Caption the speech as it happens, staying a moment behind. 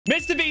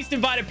Mrbeast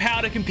invited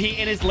Pwr to compete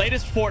in his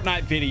latest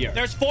Fortnite video.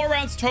 There's 4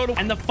 rounds total,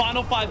 and the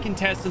final 5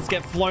 contestants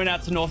get flown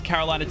out to North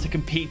Carolina to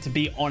compete to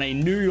be on a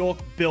New York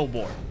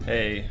billboard.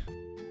 Hey,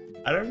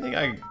 I don't think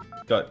I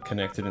got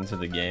connected into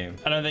the game.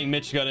 I don't think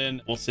Mitch got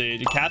in. We'll see.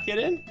 Did Kath get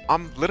in?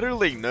 I'm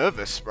literally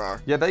nervous, bro.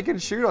 Yeah, they can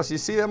shoot us. You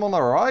see them on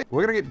the right?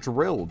 We're gonna get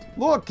drilled.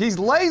 Look, he's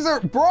laser,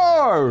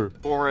 bro.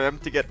 4 AM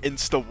to get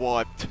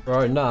insta-wiped.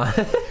 Bro, nah.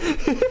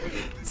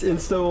 It's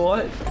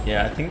insta-what?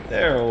 Yeah, I think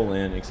they're all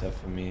in except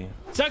for me.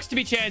 Sucks to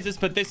be chances,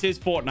 but this is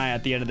Fortnite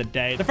at the end of the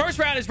day. The first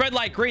round is red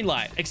light, green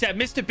light, except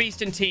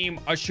Mrbeast and team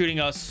are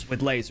shooting us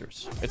with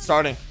lasers. It's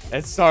starting.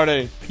 It's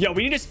starting. Yo,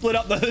 we need to split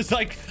up those.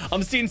 Like,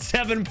 I'm seeing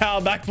 7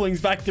 Pwr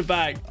backflings back to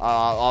back.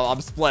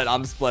 I'm split.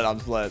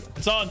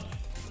 It's on.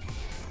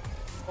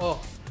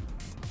 Oh,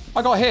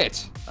 I got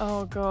hit.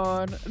 Oh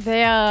god,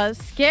 they are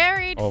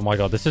scary. Oh my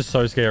god, this is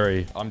so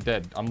scary. I'm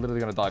dead. I'm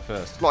literally gonna die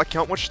first. Like, I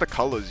can't watch the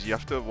colors. You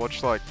have to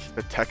watch, like,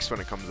 the text when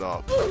it comes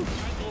up.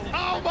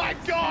 Oh my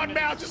god,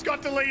 Mal just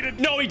got deleted.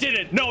 No, he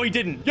didn't. No, he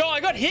didn't. Yo, I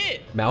got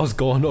hit. Mal's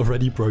gone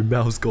already, bro.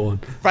 Mal's gone.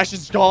 Fresh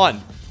is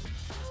gone.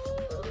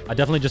 I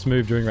definitely just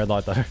moved during red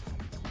light though.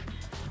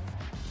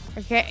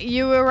 Okay,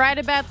 you were right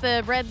about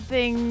the red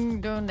thing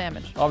doing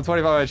damage. I'm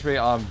 25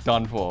 HP. I'm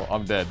done for.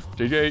 I'm dead.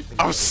 GG.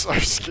 I was so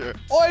scared.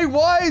 Oi,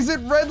 why is it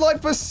red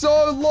light for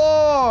so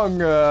long?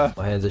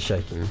 My hands are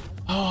shaking.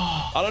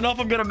 I don't know if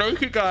I'm gonna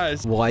make it,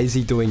 guys. Why is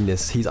he doing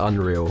this? He's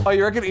unreal. Oh,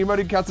 you reckon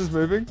emoting counts as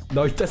moving?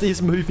 No, that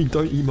is moving.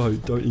 Don't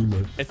emote. Don't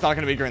emote. It's not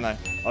gonna be green light.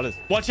 I'll just.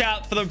 Watch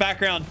out for the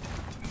background.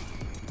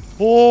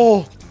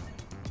 Oh.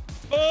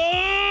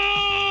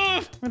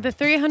 Oh! With the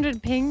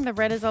 300 ping, the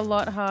red is a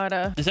lot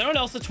harder. Is anyone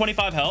else at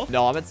 25 health?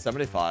 No, I'm at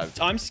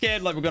 75. I'm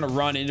scared like we're gonna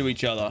run into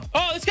each other.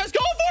 Oh, this guy's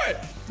going for it!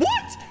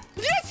 What?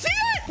 Did you see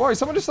it? Bro,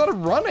 someone just started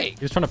running. He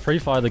was trying to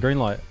pre-fire the green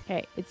light.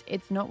 Okay,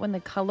 it's not when the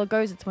color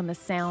goes, it's when the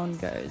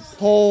sound goes.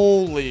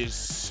 Holy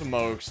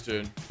smokes,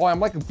 dude. Oh, I'm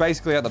like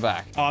basically at the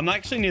back. Oh, I'm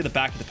actually near the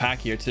back of the pack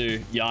here too.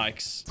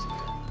 Yikes.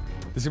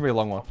 This is gonna be a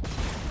long one.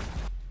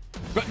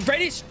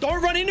 Radius,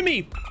 don't run into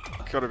me.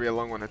 It's gotta be a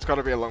long one. It's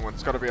gotta be a long one.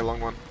 It's gotta be a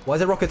long one. Why is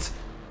there rockets?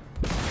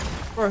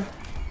 Bro.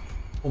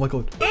 Oh my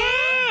god.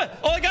 Ah!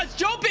 Oh, that guy's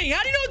jumping.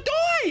 How did he not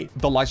die?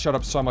 The light shot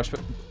up so much.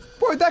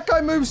 Bro, that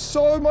guy moves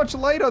so much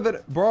later than...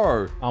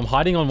 Bro. I'm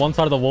hiding on one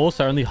side of the wall,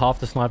 so only half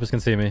the snipers can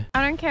see me.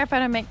 I don't care if I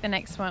don't make the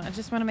next one. I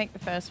just want to make the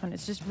first one.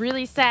 It's just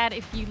really sad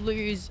if you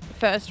lose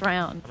first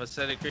round. I'm gonna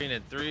set it green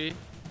in 3,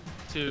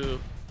 2,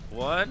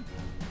 1.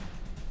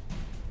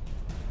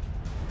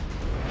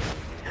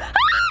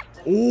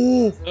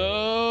 Oh.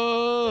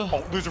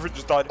 Oh, Lucifer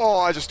just died. Oh,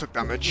 I just took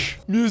damage.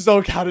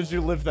 Muso, how did you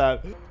live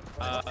that?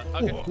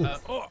 Okay.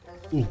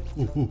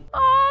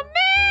 Oh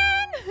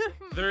man!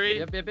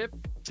 3,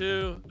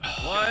 2,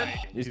 1.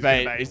 He's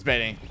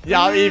baiting.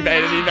 Yeah, he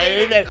baited.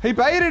 He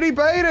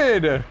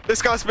baited.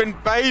 This guy's been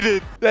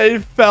baited. They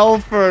fell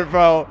for it,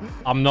 bro.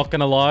 I'm not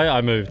gonna lie,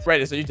 I moved.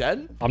 Wait, are you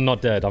dead? I'm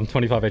not dead. I'm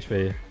 25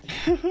 HP.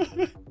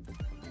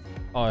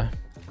 Oh.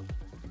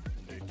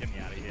 dude, get me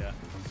out of here.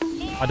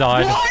 I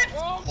died.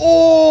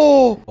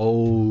 Oh!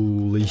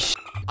 Holy sh.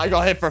 I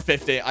got hit for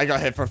 50.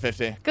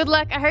 Good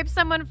luck. I hope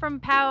someone from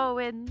Pwr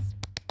wins.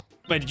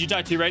 Wait, did you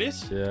die too,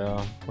 Radius?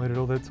 Yeah. Waited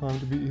all that time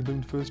to be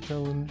even first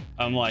challenge.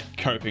 I'm like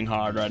coping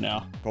hard right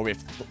now. Bro, we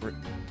have to...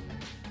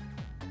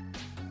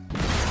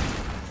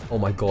 Oh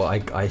my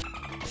god. I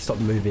stopped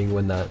moving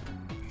when that.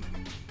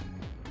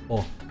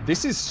 Oh.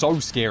 This is so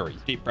scary.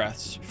 Deep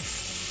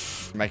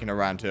breaths. We're making a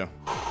round 2.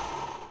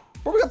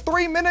 Bro, we got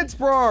 3 minutes,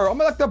 bro.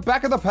 I'm at like the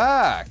back of the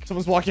pack.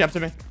 Someone's walking up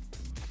to me.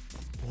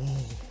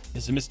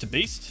 Is it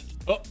Mrbeast?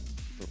 Oh,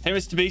 hey,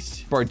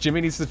 Mrbeast. Bro,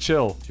 Jimmy needs to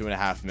chill.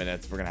 2.5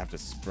 minutes. We're gonna have to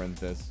sprint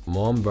this. Come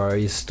on, bro.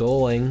 You're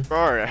stalling.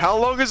 Bro, how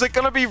long is it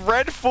gonna be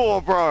red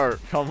for, bro?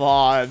 Come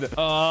on.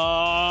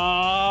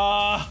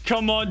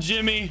 Come on,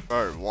 Jimmy.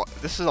 Bro, what?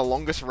 This is the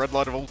longest red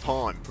light of all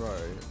time. Bro.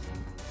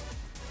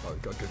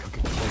 Go.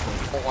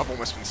 Oh, I've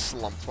almost been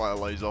slumped by a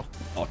laser.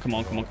 Oh, come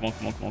on.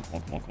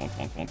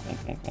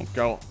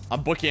 Go.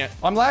 I'm booking it.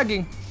 I'm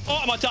lagging. Oh,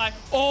 I might die.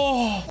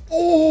 Oh,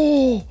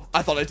 Oh!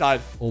 I thought I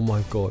died. Oh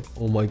my god.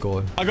 Oh my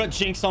god. I got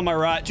jinxed on my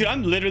right. Dude,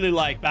 I'm literally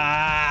like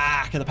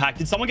back of the pack.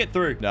 Did someone get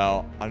through?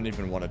 No, I don't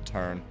even want to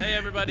turn. Hey,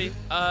 everybody. We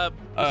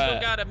still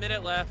got a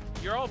minute left.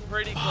 You're all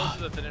pretty close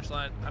to the finish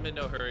line. I'm in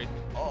no hurry.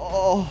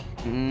 Oh.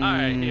 All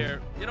right,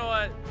 here. You know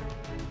what?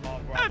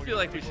 I feel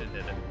like we should have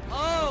did it.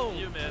 Oh!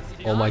 You missed.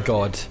 Oh my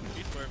god.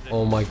 You swerved it.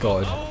 Oh my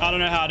god. I don't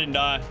know how I didn't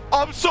die.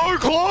 I'm so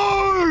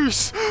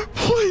close!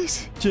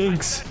 Please!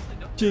 Jinx.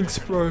 Jinx,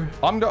 bro.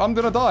 I'm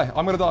gonna die.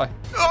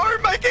 No,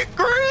 make it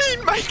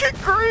green! Make it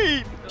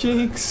green!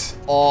 Jinx.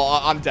 Oh,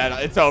 I'm dead.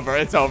 It's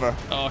over.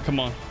 Oh, come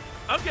on.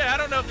 Okay, I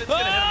don't know if it's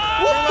gonna hit or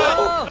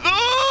not.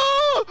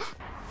 No!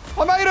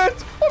 I made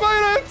it.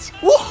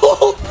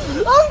 Whoa!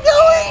 I'm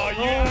going! Oh,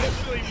 you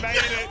actually made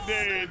it,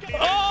 dude.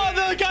 Oh,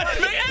 the guy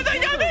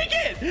make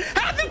it.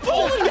 How did the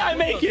bowling guy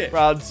make it?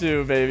 Round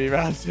 2, baby.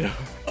 Round 2.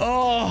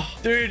 Oh,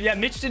 dude. Yeah,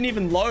 Mitch didn't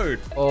even load.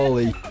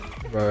 Holy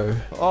bro.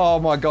 Oh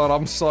my god,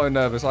 I'm so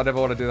nervous. I never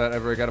want to do that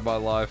ever again in my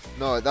life.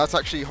 No, that's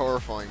actually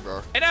horrifying,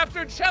 bro. And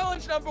after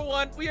challenge number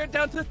 1, we are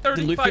down to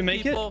 35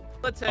 make it? people.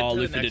 Let's head Oh, to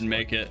the Luffy next didn't one.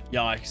 make it.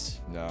 Yikes.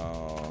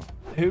 No.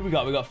 Who we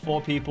got? We got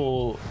 4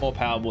 people, 4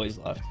 Power Boys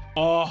left.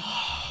 Oh,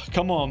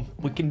 come on.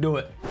 We can do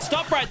it.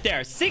 Stop right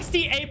there.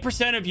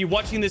 68% of you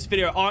watching this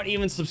video aren't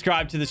even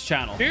subscribed to this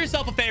channel. Do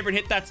yourself a favor and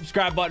hit that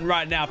subscribe button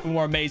right now for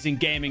more amazing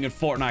gaming and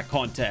Fortnite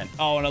content.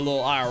 Oh, and a little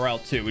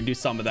IRL too. We do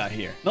some of that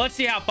here. Now let's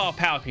see how far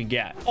Power can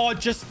get. Oh,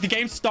 just the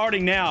game's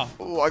starting now.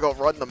 Oh, I got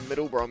right in the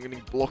middle, bro. I'm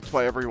getting blocked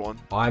by everyone.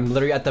 I'm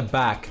literally at the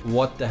back.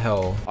 What the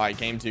hell? All right,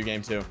 game 2,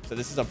 game 2. So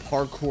this is a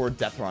parkour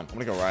death run. I'm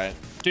gonna go right.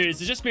 Dude,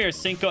 is it just me or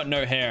Sync got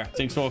no hair?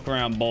 Sync's walking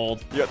around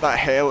bald. You got that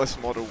hairless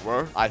model,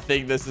 bro. I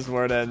think this is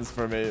where it ends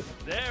for me.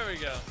 There we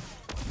go.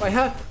 Wait,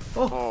 how?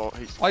 Oh, Oh,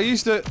 he's... I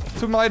used it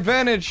to my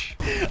advantage.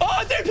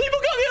 Oh, dude, people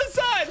got the other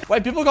side.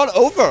 Wait, people got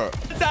over.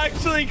 That's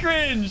actually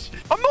cringe.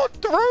 I'm not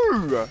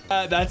through.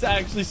 That's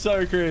actually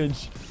so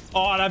cringe.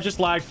 Oh, and I've just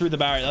lagged through the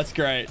barrier. That's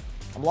great.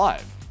 I'm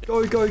live.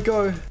 go, go,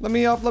 go. Let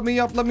me up, let me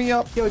up, let me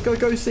up. Go, go,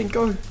 go, Sync,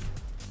 go.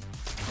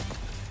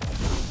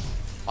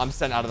 I'm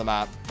sent out of the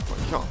map.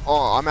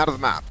 Oh, I'm out of the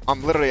map.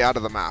 I'm literally out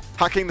of the map.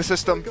 Hacking the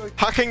system.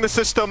 Hacking the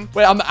system.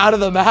 Wait, I'm out of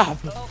the map.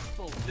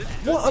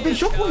 What? I've been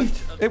shockwaved.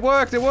 It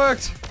worked, it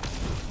worked.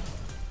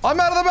 I'm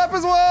out of the map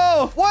as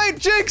well. Wait,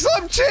 Jinx,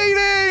 I'm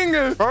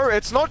cheating. Bro,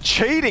 it's not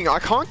cheating. I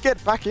can't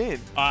get back in.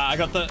 I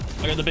got the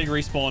big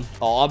respawn.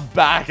 Oh, I'm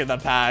back in the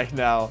pack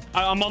now.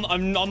 I'm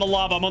on the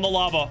lava. I'm on the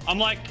lava. I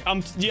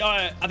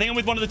think I'm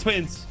with one of the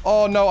twins.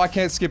 Oh no, I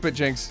can't skip it,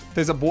 Jinx.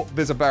 There's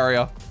a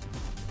barrier.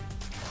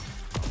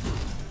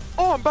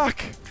 Oh, I'm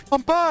back.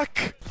 I'm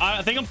back.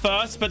 I think I'm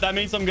first, but that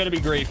means I'm gonna be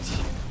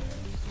griefed.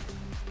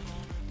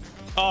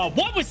 Oh,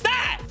 what was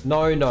that?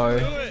 No,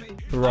 no.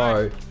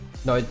 Bro.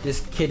 No,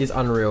 this kid is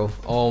unreal.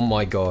 Oh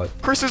my god.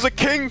 Chris is a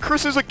king.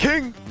 Chris is a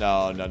king.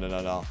 No, no, no,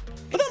 no, no.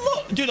 Look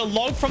at that, dude, a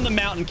log from the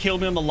mountain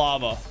killed me on the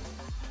lava.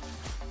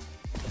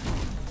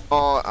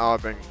 Oh,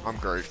 I'm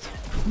griefed.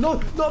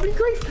 No, no, I've been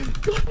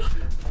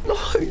griefed. No,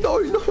 no,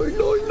 no,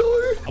 no,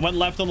 no. I went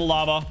left on the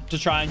lava to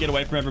try and get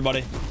away from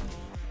everybody.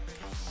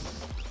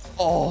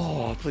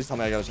 Oh, please tell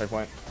me I got a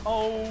checkpoint.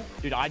 Oh,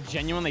 Dude, I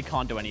genuinely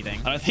can't do anything.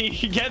 I don't think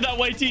you can get that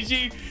way,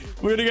 TG.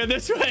 We're gonna go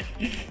this way.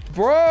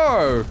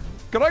 Bro,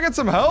 can I get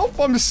some help?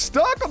 I'm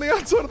stuck on the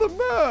outside of the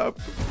map.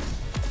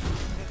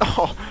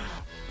 Oh,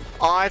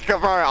 bro,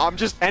 I'm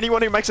just...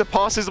 Anyone who makes a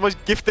pass is the most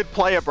gifted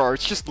player, bro.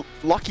 It's just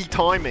lucky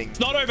timing. It's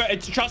not over.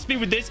 Trust me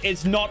with this,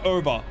 it's not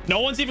over.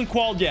 No one's even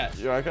qualled yet.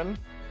 You reckon?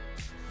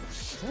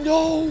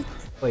 No.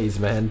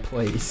 Please, man,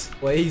 please.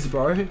 Please,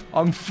 bro.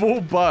 I'm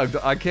full bugged.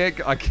 I can't,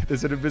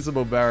 there's an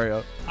invisible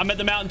barrier. I'm at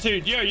the mountain too.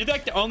 Yo, you're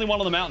like the only one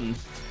on the mountain.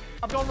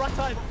 I'm going right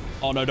side.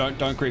 Oh no, don't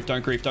grief,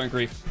 don't grief, don't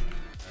grief.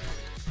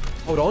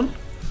 Hold on.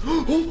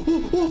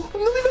 Oh,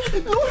 I'm not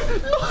even...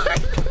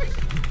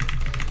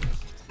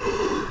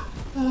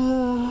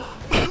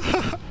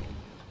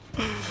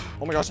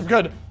 Oh my gosh, I'm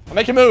good. I'm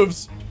making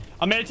moves.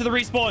 I made it to the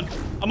respawn.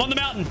 I'm on the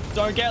mountain.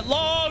 Don't get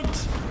logged.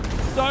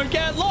 Don't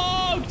get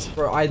logged.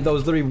 Bro, I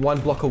was literally 1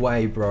 block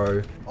away,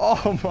 bro.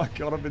 Oh my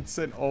god, I've been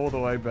sent all the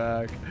way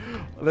back.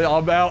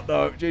 I'm out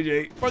though,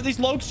 GG. Bro, these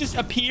logs just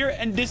appear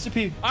and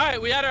disappear. All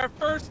right, we had our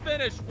first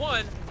finish.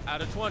 1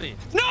 out of 20.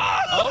 No!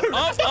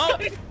 Oh.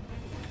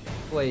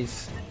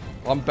 Please.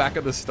 I'm back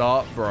at the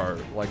start, bro.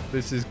 Like,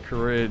 this is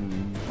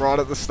cringe. Right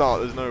at the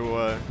start, there's no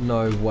way.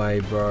 No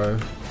way, bro.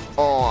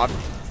 Oh,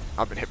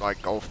 I've been hit by a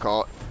golf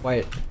cart.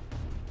 Wait.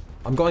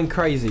 I'm going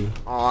crazy.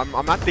 Oh,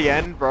 I'm at the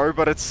end, bro,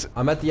 but it's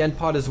I'm at the end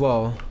part as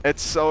well.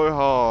 so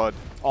hard.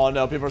 Oh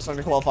no, people are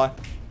starting to qualify.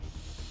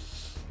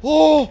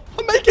 Oh,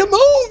 I'm making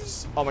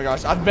moves. Oh my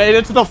gosh, I've made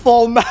it to the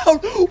full mount.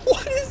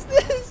 What is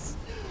this?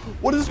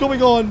 What is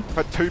going on? I've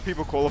had 2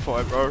 people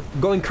qualify, bro. I'm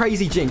going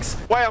crazy, Jinx.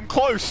 Wait, I'm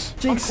close.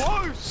 Jinx.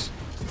 I'm close.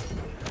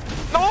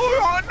 No,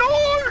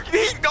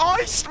 he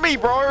iced me,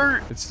 bro.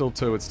 It's still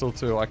 2, it's still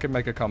 2. I can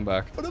make a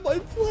comeback. What am I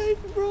playing,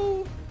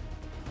 bro?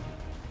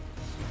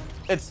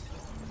 It's...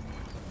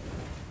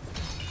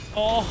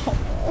 Oh,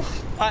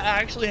 I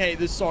actually hate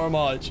this so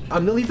much.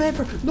 I'm nearly there,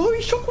 bro. No,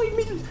 he shockwaved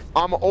me.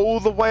 I'm all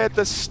the way at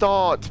the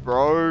start,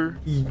 bro.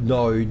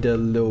 No, the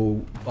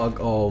little bug.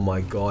 Oh my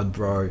god,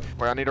 bro.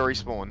 Wait, I need to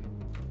respawn.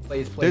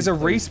 Please, please. There's a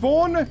please.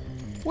 respawn?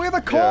 Where are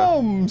the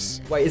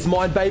comms? Wait, it's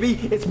mine, baby.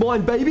 It's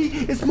mine, baby.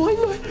 It's mine.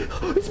 No,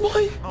 it's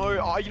mine.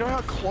 Oh, you know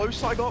how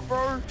close I got,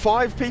 bro?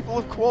 5 people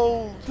have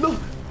qualled. No.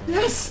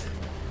 Yes.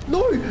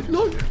 No.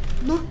 No.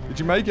 No. Did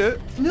you make it?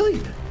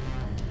 Nearly.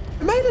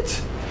 I made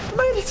it. I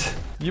made it.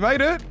 You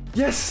made it?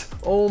 Yes.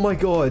 Oh my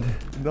god.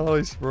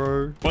 Nice,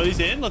 bro. Well, he's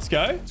in. Let's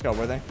go. Let's go,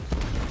 where are they?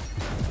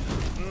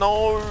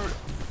 No.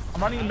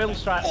 I'm running the middle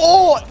strat.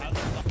 Oh!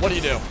 What do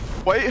you do?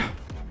 Wait.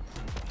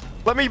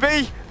 Let me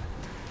be.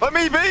 Let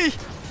me be.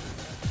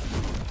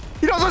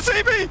 He doesn't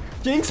see me.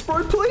 Jinx,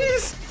 bro,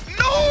 please.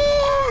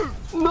 No.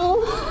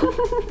 No.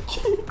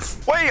 Jinx.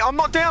 Wait, I'm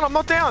not down. I'm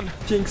not down.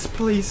 Jinx,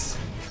 please.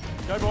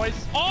 Go, boys.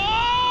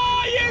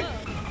 Oh, you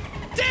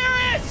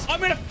serious? this? I'm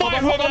gonna fight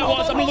whoever that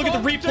was. I'm gonna look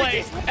at the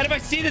replay. And if I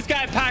see this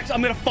guy at PAX,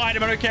 I'm gonna fight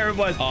him. I don't care who it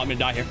was. Oh, I'm gonna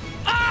die here.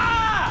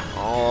 Ah!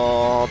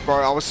 Oh, bro,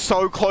 I was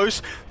so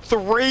close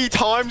 3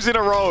 times in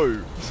a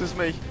row. This is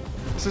me.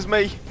 This is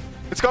me.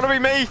 It's gonna be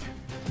me.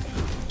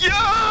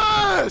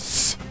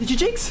 Yes! Did you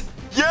jinx?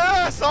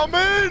 Yes, I'm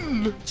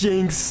in!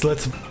 Jinx,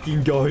 let's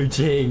fucking go,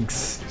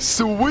 Jinx.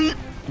 Sweet.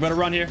 I'm gonna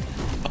run here.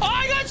 Oh,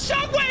 I got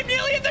shockwave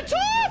nearly at the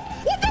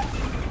top! What the?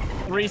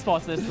 3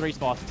 spots, there's 3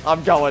 spots.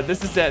 I'm going.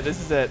 This is it.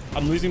 This is it.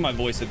 I'm losing my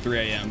voice at 3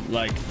 a.m.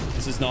 Like,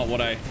 this is not what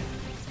I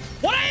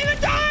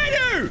even died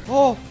to!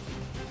 Oh.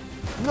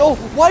 No.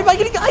 Why am I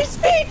getting ice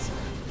feet?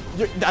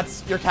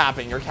 You're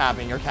capping. You're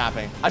capping. You're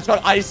capping. I just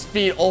got ice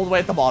feet all the way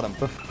at the bottom.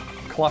 The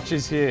clutch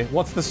is here.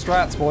 What's the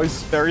strats,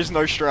 boys? There is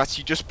no strats.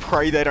 You just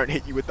pray they don't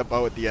hit you with the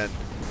bow at the end.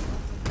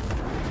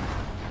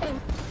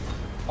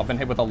 I've been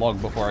hit with a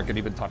log before I could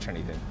even touch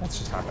anything. What's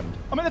just happened?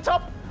 I'm in the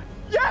top.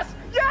 Yes!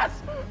 Yes!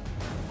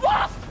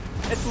 Lost!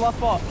 It's the last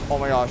spot. Oh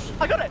my gosh.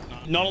 I got it.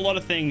 Not a lot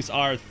of things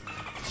are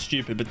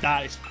stupid, but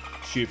that is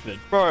stupid.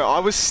 Bro, I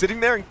was sitting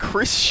there and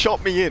Chris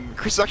shot me in.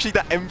 Chris is actually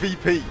the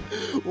MVP.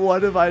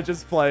 What have I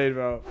just played,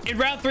 bro? In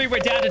round 3, we're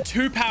down to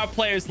 2 power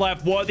players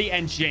left, Worthy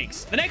and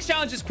Jinx. The next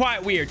challenge is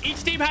quite weird.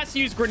 Each team has to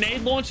use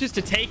grenade launchers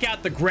to take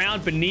out the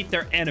ground beneath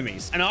their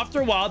enemies. And after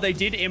a while, they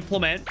did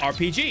implement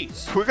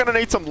RPGs. We're gonna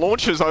need some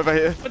launchers over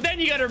here. But then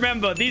you gotta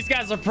remember, these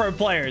guys are pro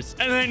players,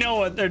 and they know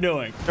what they're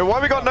doing. And why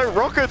we got no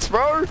rockets,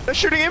 bro? They're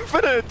shooting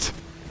infinite.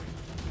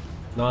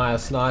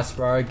 Nice, nice,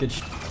 bro. Good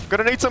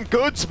Gonna need some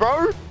goods,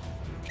 bro.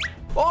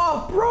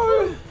 Oh,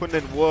 bro!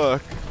 Putting in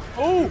work.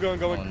 Oh, going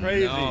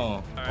crazy.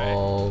 No.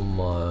 Oh,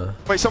 my.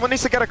 Wait, someone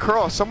needs to get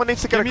across. Someone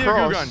needs to get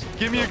across.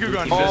 Give me a goo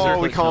gun. Oh,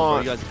 we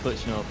can't. You guys are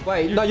glitching up.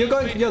 Wait, no, you're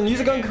going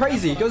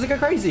crazy. You guys are going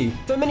crazy.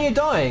 So many are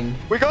dying.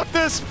 We got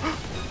this.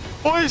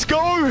 Boys,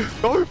 go.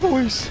 Go,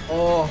 boys.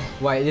 Oh,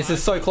 wait, this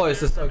is so close.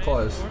 This is so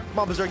close. Come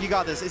on, Berserk, you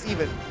got this. It's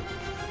even.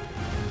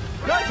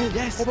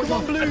 Yes. Come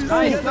on, Blues.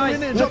 Nice.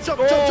 Jump.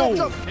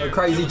 Go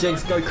crazy,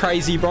 Jinx. Go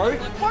crazy, bro.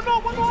 One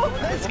more.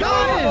 Let's go.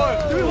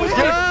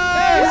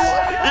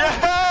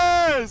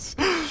 Yes.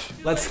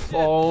 Let's.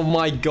 Oh,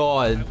 my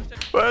God.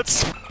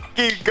 Let's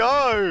f***ing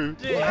go.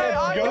 Let's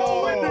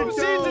go.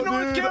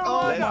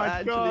 Oh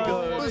my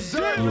God.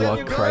 You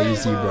are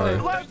crazy,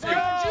 bro. Let's go.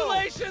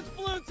 Congratulations,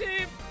 blue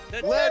team. The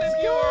 10 Let's of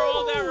you go. are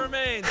all that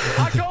remains.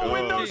 I go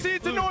window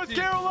seat to North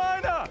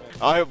Carolina.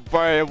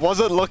 Bro, it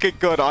wasn't looking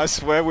good. I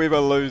swear we were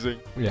losing.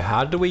 Yeah,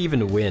 how do we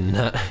even win?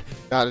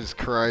 That is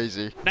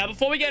crazy. Now,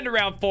 before we get into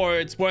round 4,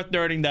 it's worth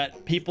noting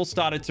that people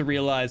started to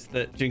realize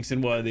that Jinx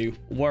and Worthy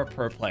were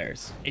pro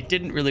players. It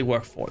didn't really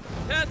work for them.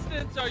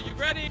 Contestants, are you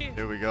ready?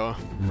 Here we go.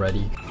 I'm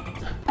ready.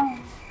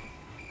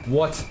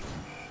 What?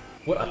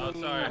 What? Oh,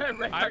 sorry.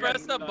 I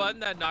pressed the button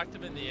that knocked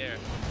him in the air.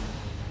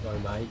 Go,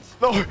 mate.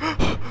 No.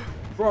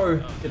 Bro,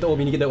 get the orb.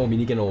 You need to get the orb. You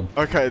need to get an orb.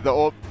 Okay, the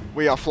orb.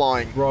 We are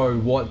flying.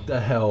 Bro, what the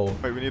hell?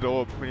 Wait, we need the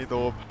orb. We need the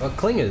orb.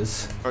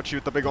 Clingers. Got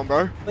shoot the big one,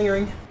 bro.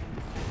 Clingering.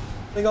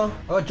 Clinger.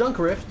 I got junk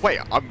rift. Wait,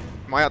 am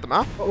I at the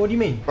map? What do you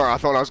mean? Bro, I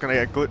thought I was gonna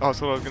get I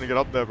thought I was gonna get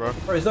up there, bro.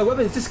 Bro, there's no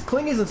weapons. Just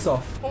clingers and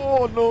stuff.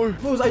 Oh no.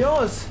 Those are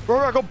yours. Bro,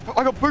 I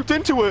got booped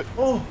into it.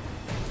 Oh.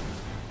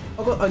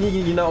 I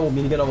need another orb.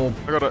 You need to get another orb.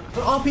 I got it.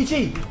 An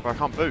RPG. Bro, I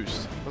can't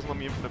boost. Doesn't let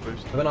me infinite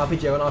boost. I got an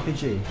RPG. I got an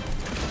RPG.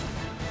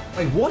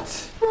 Wait,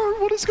 what? Bro,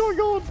 what is going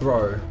on?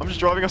 Bro. I'm just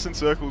driving us in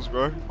circles,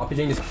 bro. RPG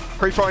in this.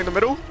 Pre-firing the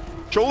middle.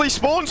 Surely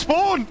spawn!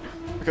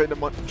 Okay, never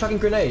mind. Chucking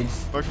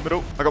grenades. Go for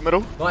middle. I got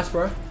middle. Nice,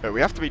 bro. Okay, we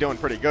have to be doing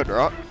pretty good,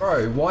 right?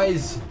 Bro, why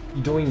is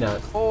you doing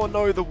that? Oh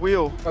no, the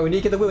wheel. Bro, we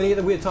need to get the wheel. We need to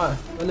get the wheel tire.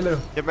 Go in the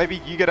middle. Yeah,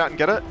 maybe you get out and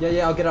get it.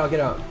 Yeah, I'll get out. I'll get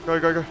out.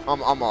 Go.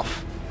 I'm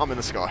off. I'm in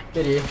the sky.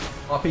 Get here.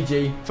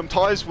 RPG. Some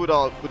tires would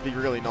be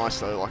really nice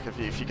though, like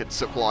if you could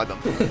supply them.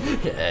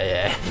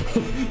 Yeah.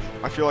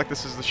 I feel like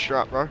this is the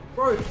strat, bro.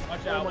 Bro.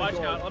 Watch out.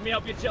 Let me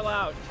help you chill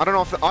out. I don't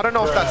know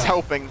if that's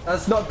helping.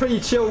 That's not pretty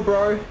chill,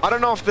 bro. I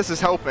don't know if this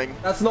is helping.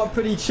 That's not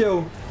pretty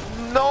chill.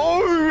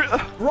 No!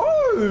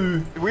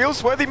 Bro!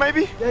 Wheels worthy,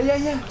 maybe?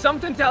 Yeah.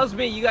 Something tells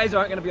me you guys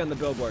aren't gonna be on the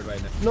billboard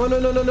right now. No.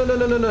 No, don't do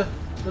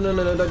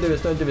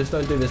this. Don't do this.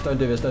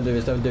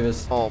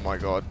 Oh my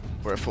god.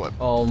 We're a flip.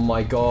 Oh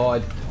my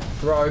god.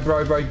 Bro.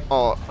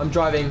 Oh. I'm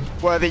driving.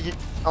 Worthy.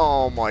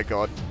 Oh my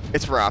god.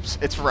 It's wraps.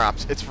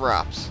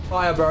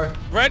 Fire, bro.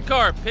 Red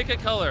car, pick a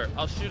color.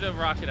 I'll shoot a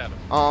rocket at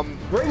him.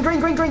 Green.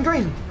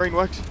 Green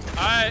works.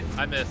 Alright,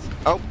 I missed.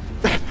 Oh.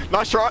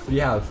 Nice try.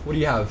 What do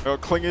you have? I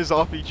got clingers,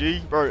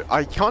 RPG. Bro,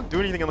 I can't do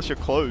anything unless you're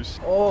close.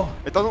 Oh.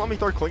 It doesn't let me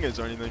throw clingers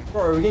or anything.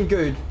 Bro, we're getting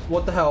good.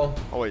 What the hell?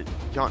 Oh wait,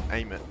 you can't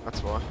aim it.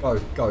 That's why.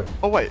 Go.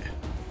 Oh wait.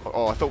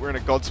 Oh, I thought we were in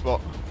a god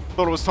spot.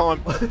 Thought it was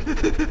time.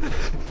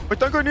 Wait,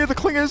 don't go near the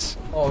clingers.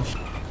 Oh,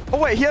 Oh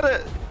wait,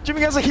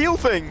 Jimmy has a heal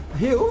thing.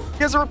 Heal? He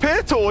has a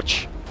repair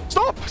torch.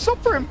 Stop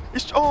for him. He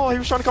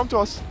was trying to come to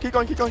us. Keep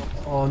going.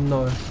 Oh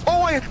no.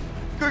 Oh wait.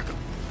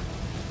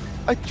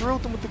 I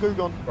drilled him with the goo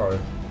gun. Bro.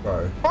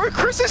 Bro. Bro,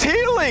 Chris is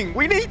healing.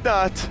 We need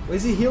that.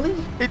 Is he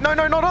healing? No,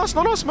 not us.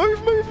 Not us. Move.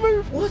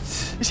 What?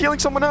 He's healing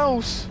someone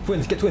else.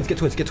 Twins, get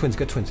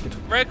twins.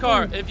 Red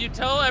car, if you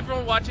tell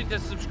everyone watching to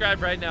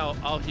subscribe right now,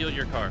 I'll heal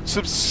your car.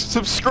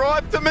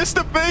 Subscribe to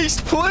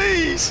Mrbeast,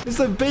 please.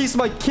 Mrbeast,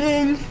 my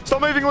king.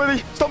 Stop moving,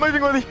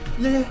 Withy.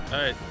 Yeah.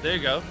 All right, there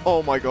you go.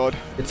 Oh my god.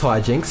 It's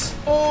high, Jinx.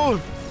 Oh.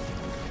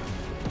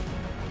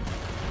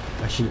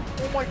 Actually,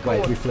 Oh my god.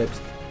 wait, we flipped.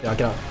 Yeah,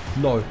 get out.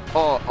 No.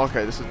 Oh,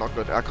 okay. This is not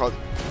good. I can't.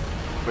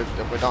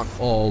 We're done.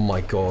 Oh my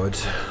god.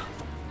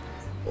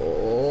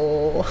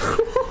 Oh.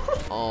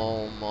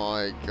 Oh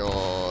my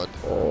god.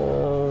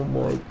 Oh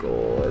my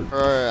god.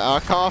 Bro, our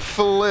car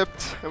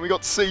flipped and we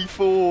got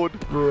C4'd.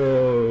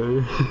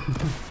 Bro.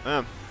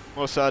 Man,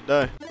 what a sad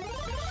day.